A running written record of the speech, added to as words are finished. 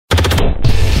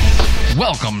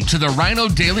Welcome to the Rhino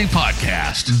Daily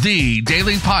Podcast, the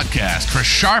daily podcast for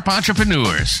sharp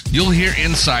entrepreneurs. You'll hear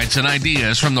insights and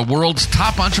ideas from the world's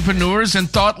top entrepreneurs and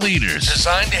thought leaders,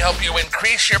 designed to help you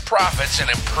increase your profits and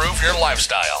improve your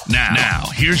lifestyle. Now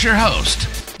here's your host,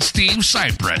 Steve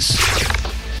Cypress.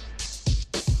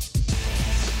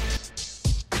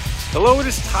 Hello, it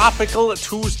is Topical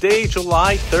Tuesday,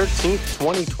 July 13th,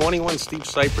 2021. Steve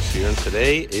Cypress here, and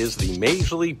today is the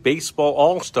Major League Baseball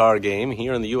All-Star Game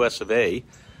here in the US of A.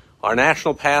 Our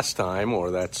national pastime,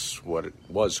 or that's what it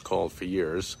was called for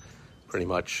years. Pretty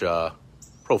much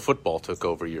pro football took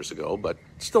over years ago, but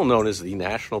still known as the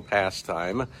national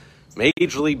pastime,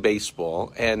 Major League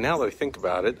Baseball. And now that I think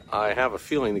about it, I have a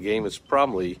feeling the game is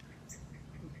probably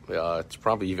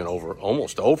even over,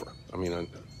 almost over. I mean,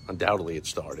 undoubtedly it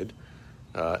started.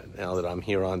 Now that I'm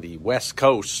here on the West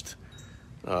Coast,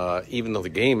 even though the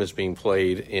game is being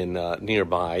played in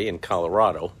nearby in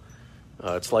Colorado,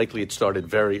 it's likely it started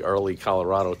very early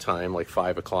Colorado time, like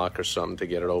 5 o'clock or something, to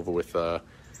get it over with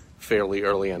fairly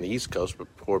early on the East Coast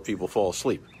before people fall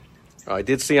asleep. I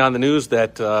did see on the news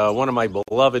that one of my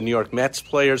beloved New York Mets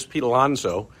players, Pete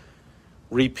Alonso,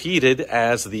 repeated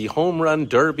as the home run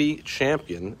derby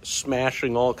champion,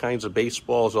 smashing all kinds of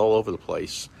baseballs all over the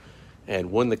place,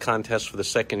 and won the contest for the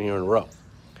second year in a row.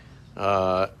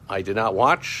 I did not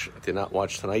watch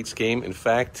tonight's game. In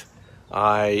fact,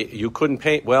 you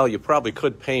probably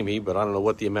could pay me, but I don't know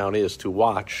what the amount is to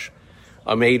watch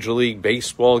a Major League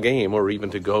Baseball game, or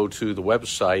even to go to the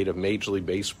website of Major League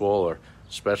Baseball, or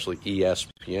especially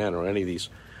ESPN, or any of these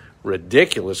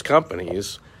ridiculous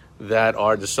companies that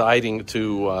are deciding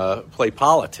to play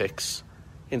politics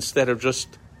instead of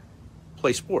just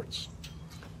play sports.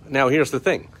 Now, here's the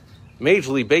thing.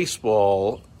 Major League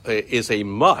Baseball is a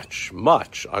much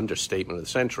understatement of the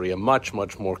century, a much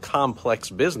more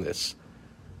complex business,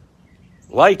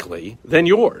 likely, than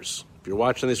yours, if you're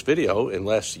watching this video,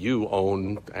 unless you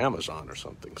own Amazon or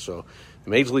something. So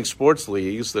the Major League Sports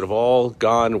Leagues that have all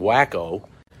gone wacko,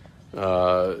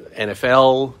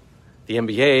 NFL, the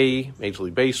NBA, Major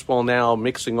League Baseball now,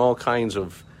 mixing all kinds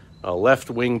of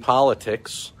left-wing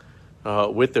politics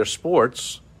with their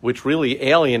sports, which really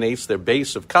alienates their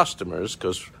base of customers,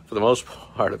 because for the most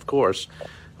part, of course,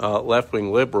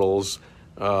 left-wing liberals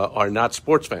are not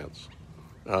sports fans.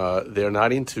 They're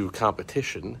not into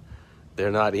competition. They're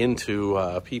not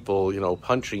into people,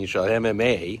 punching each other.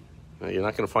 MMA, you're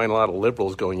not going to find a lot of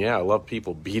liberals going, yeah, I love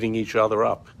people beating each other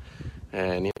up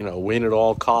and, win at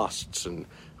all costs, and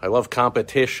I love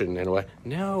competition. And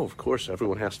no, of course,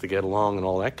 everyone has to get along and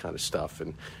all that kind of stuff.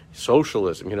 And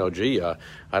socialism,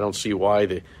 I don't see why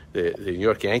the New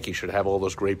York Yankees should have all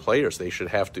those great players. They should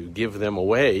have to give them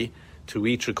away to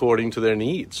each according to their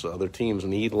needs. Other teams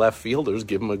need left fielders.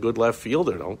 Give them a good left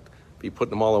fielder. Don't be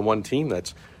putting them all on one team.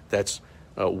 That's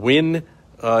win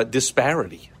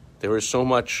disparity. There is so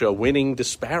much winning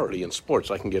disparity in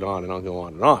sports. I can get on and I'll go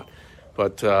on and on.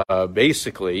 But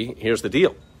basically, here's the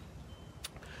deal.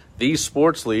 These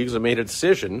sports leagues have made a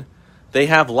decision. They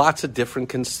have lots of different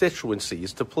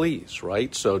constituencies to please,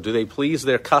 right? So do they please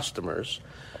their customers?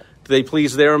 Do they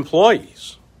please their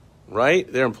employees,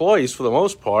 right? Their employees, for the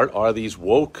most part, are these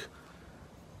woke,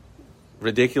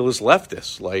 ridiculous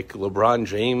leftists like LeBron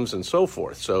James and so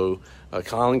forth. So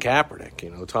Colin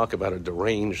Kaepernick, talk about a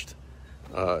deranged,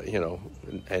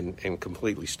 and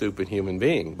completely stupid human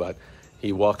being. But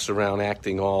he walks around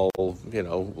acting all,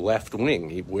 left-wing.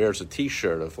 He wears a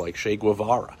T-shirt of, like, Che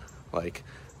Guevara, like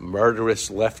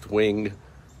murderous left-wing,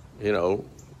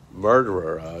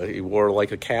 murderer. He wore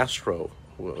like a Castro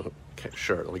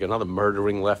shirt, like another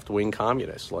murdering left-wing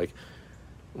communist. Like,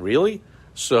 really?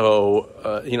 So,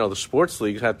 the sports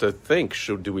leagues have to think,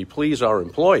 do we please our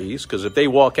employees? Because if they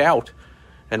walk out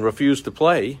and refuse to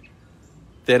play,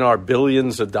 then our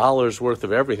billions of dollars worth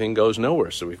of everything goes nowhere.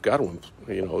 So we've got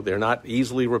to, they're not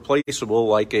easily replaceable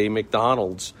like a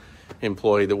McDonald's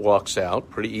employee that walks out,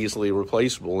 pretty easily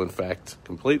replaceable, in fact,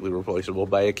 completely replaceable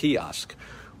by a kiosk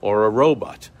or a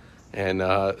robot. And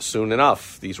soon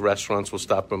enough, these restaurants will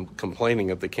stop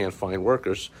complaining if they can't find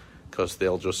workers, because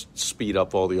they'll just speed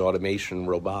up all the automation,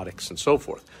 robotics, and so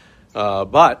forth.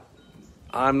 But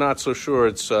I'm not so sure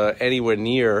it's anywhere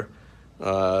near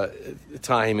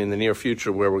time in the near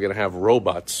future where we're going to have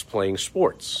robots playing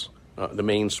sports, the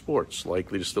main sports,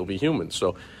 likely to still be humans.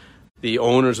 So the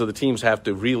owners of the teams have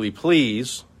to really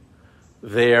please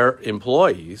their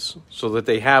employees so that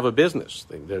they have a business.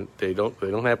 They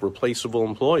don't have replaceable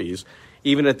employees,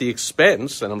 even at the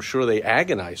expense, and I'm sure they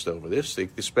agonized over this, the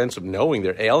expense of knowing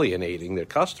they're alienating their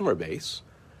customer base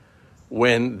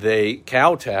when they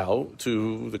kowtow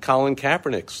to the Colin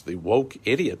Kaepernicks, the woke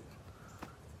idiot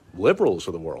liberals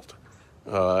of the world.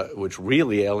 which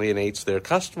really alienates their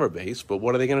customer base. But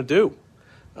what are they going to do?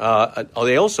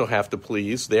 They also have to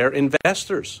please their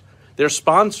investors, their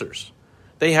sponsors.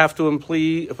 They have to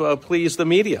please the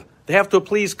media. They have to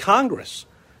please Congress.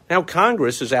 Now,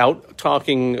 Congress is out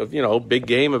talking, big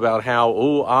game about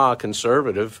how,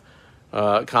 conservative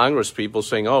Congress people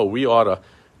saying, we ought to,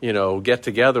 get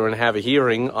together and have a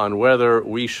hearing on whether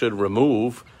we should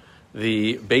remove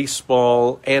the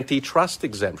baseball antitrust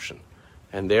exemption.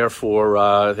 And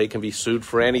therefore, they can be sued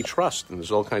for antitrust. And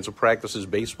there's all kinds of practices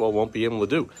baseball won't be able to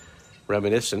do.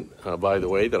 Reminiscent, by the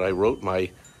way, that I wrote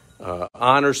my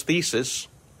honors thesis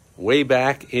way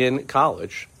back in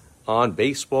college on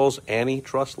baseball's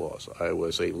antitrust laws. I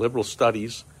was a liberal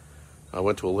studies. I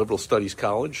went to a liberal studies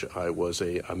college. I was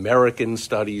a American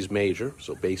studies major,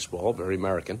 so baseball, very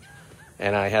American.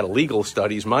 And I had a legal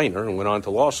studies minor and went on to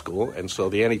law school. And so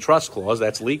the antitrust clause,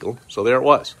 that's legal. So there it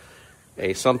was.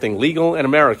 Something legal and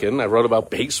American. I wrote about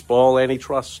baseball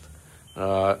antitrust.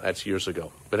 That's years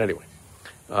ago. But anyway,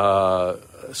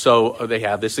 so they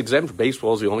have this exemption.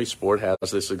 Baseball is the only sport has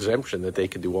this exemption that they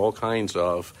can do all kinds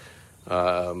of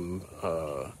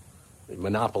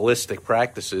monopolistic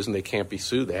practices, and they can't be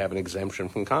sued. They have an exemption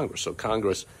from Congress. So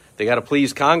Congress, they got to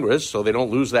please Congress so they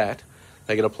don't lose that.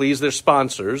 They got to please their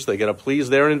sponsors. They got to please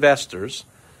their investors.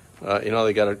 They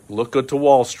got to look good to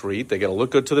Wall Street. They got to look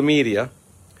good to the media.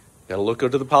 Got to look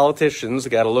good to the politicians. They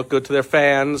got to look good to their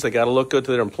fans. They got to look good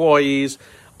to their employees.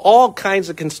 All kinds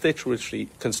of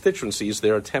constituencies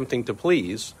they're attempting to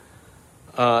please.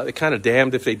 They're kind of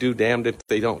damned if they do, damned if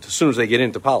they don't. As soon as they get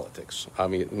into politics, I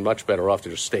mean, much better off to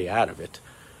just stay out of it.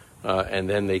 And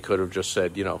then they could have just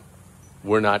said,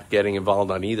 we're not getting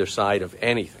involved on either side of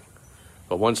anything.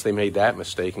 But once they made that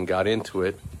mistake and got into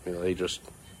it, they just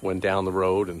went down the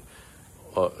road. And,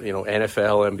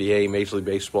 NFL, NBA, Major League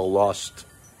Baseball lost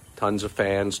tons of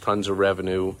fans, tons of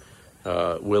revenue.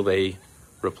 Will they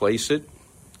replace it?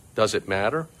 Does it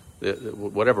matter?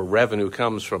 Whatever revenue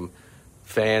comes from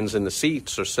fans in the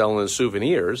seats or selling the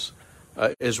souvenirs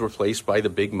is replaced by the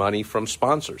big money from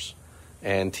sponsors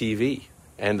and TV.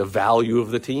 And the value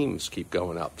of the teams keep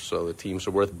going up. So the teams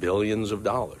are worth billions of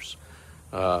dollars.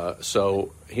 But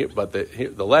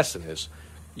the lesson is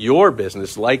your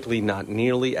business likely not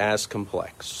nearly as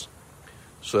complex.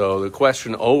 So the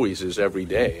question always is every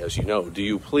day, as you know, do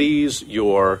you please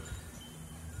your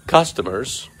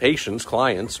customers, patients,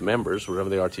 clients, members, whatever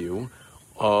they are to you,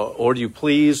 or do you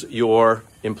please your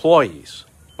employees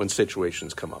when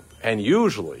situations come up? And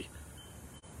usually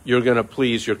you're going to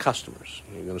please your customers.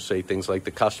 You're going to say things like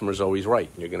the customer's always right.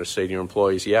 And you're going to say to your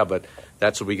employees, yeah, but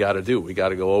that's what we got to do. We got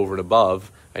to go over and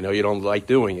above. I know you don't like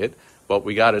doing it, but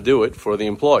we got to do it for the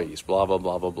employees, blah, blah,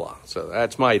 blah, blah, blah. So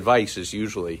that's my advice is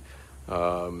usually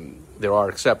there are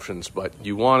exceptions, but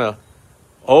you want to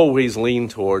always lean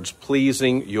towards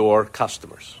pleasing your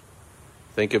customers.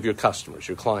 Think of your customers,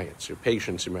 your clients, your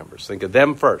patients, your members. Think of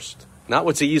them first. Not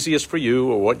what's easiest for you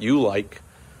or what you like,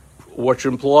 what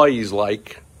your employees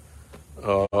like.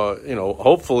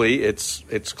 Hopefully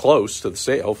it's close to the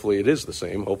same. Hopefully it is the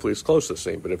same. Hopefully it's close to the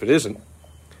same. But if it isn't,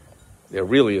 there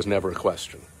really is never a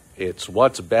question. It's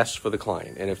what's best for the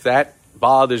client. And if that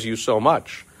bothers you so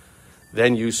much,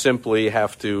 then you simply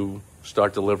have to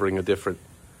start delivering a different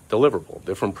deliverable,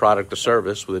 different product or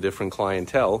service with a different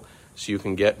clientele so you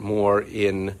can get more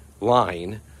in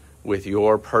line with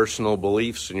your personal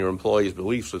beliefs and your employees'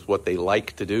 beliefs with what they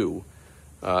like to do.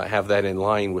 Have that in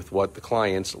line with what the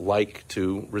clients like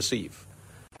to receive.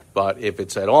 But if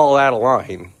it's at all out of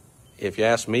line, if you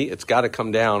ask me, it's got to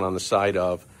come down on the side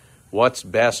of what's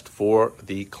best for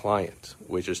the client,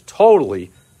 which is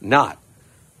totally not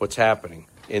what's happening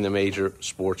in the major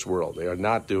sports world. They are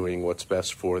not doing what's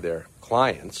best for their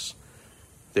clients.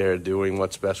 They're doing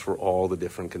what's best for all the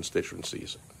different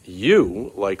constituencies.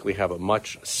 You likely have a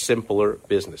much simpler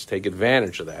business. Take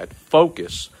advantage of that.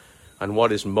 Focus on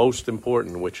what is most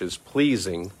important, which is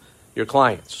pleasing your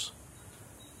clients,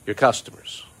 your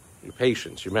customers, your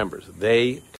patients, your members.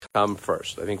 They come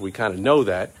first. I think we kind of know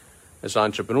that as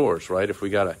entrepreneurs, right? If we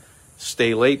got to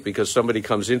stay late because somebody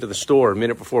comes into the store a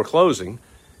minute before closing,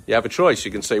 you have a choice.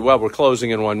 You can say, well, we're closing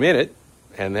in 1 minute,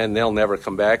 and then they'll never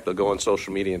come back. They'll go on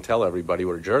social media and tell everybody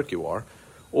what a jerk you are.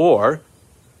 Or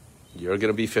you're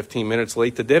going to be 15 minutes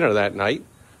late to dinner that night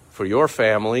for your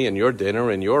family and your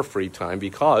dinner and your free time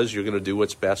because you're going to do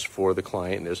what's best for the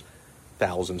client. And there's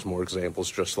thousands more examples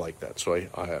just like that. So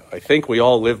I think we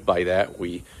all live by that.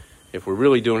 If we're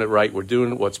really doing it right, we're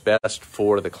doing what's best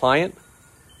for the client.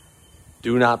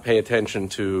 Do not pay attention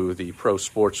to the pro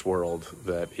sports world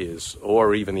that is,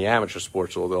 or even the amateur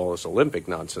sports world, all this Olympic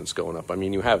nonsense going up. I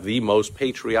mean, you have the most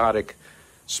patriotic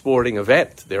sporting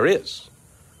event there is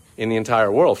in the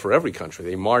entire world for every country.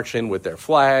 They march in with their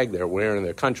flag, they're wearing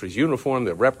their country's uniform,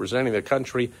 they're representing their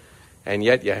country, and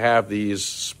yet you have these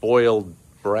spoiled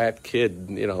brat kid,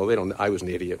 I was an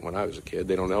idiot when I was a kid,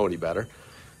 they don't know any better.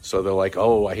 So they're like,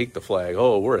 oh, I hate the flag,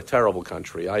 oh, we're a terrible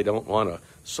country, I don't want to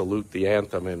salute the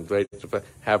anthem and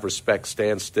have respect,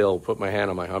 stand still, put my hand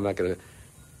on my heart. I'm not going to.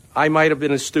 I might have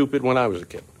been as stupid when I was a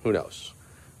kid. Who knows,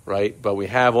 right? But we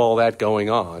have all that going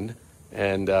on,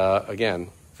 and again,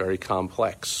 very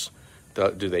complex.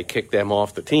 Do they kick them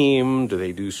off the team? Do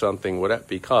they do something? Whatever?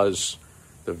 Because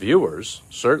the viewers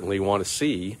certainly want to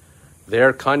see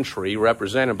their country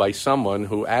represented by someone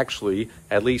who actually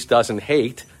at least doesn't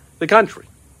hate the country.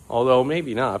 Although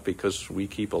maybe not, because we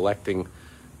keep electing,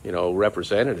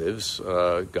 representatives,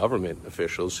 government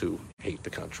officials who hate the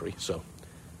country. So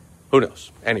who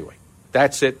knows? Anyway,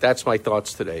 that's it. That's my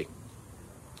thoughts today.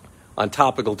 On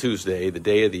Topical Tuesday, the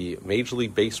day of the Major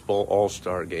League Baseball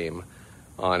All-Star Game,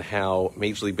 on how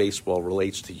Major League Baseball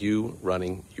relates to you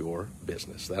running your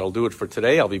business. That'll do it for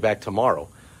today. I'll be back tomorrow.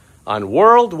 On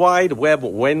World Wide Web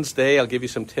Wednesday, I'll give you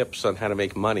some tips on how to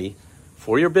make money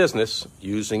for your business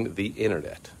using the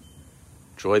internet.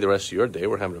 Enjoy the rest of your day.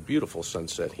 We're having a beautiful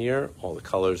sunset here. All the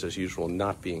colors, as usual,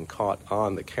 not being caught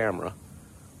on the camera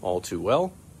all too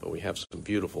well. But we have some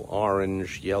beautiful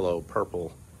orange, yellow,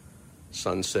 purple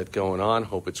sunset going on.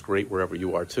 Hope it's great wherever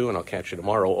you are, too. And I'll catch you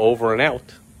tomorrow. Over and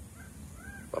out.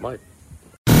 Bye-bye.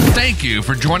 Thank you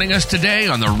for joining us today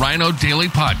on the Rhino Daily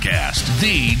Podcast,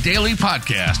 the daily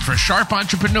podcast for sharp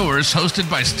entrepreneurs hosted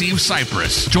by Steve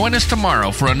Cypress. Join us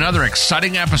tomorrow for another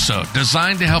exciting episode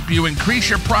designed to help you increase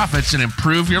your profits and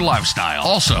improve your lifestyle.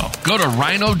 Also, go to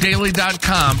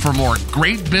rhinodaily.com for more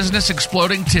great business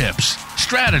exploding tips,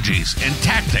 strategies, and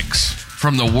tactics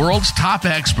from the world's top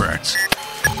experts.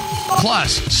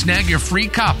 Plus, snag your free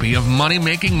copy of Money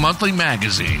Making Monthly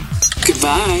magazine.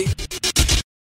 Goodbye.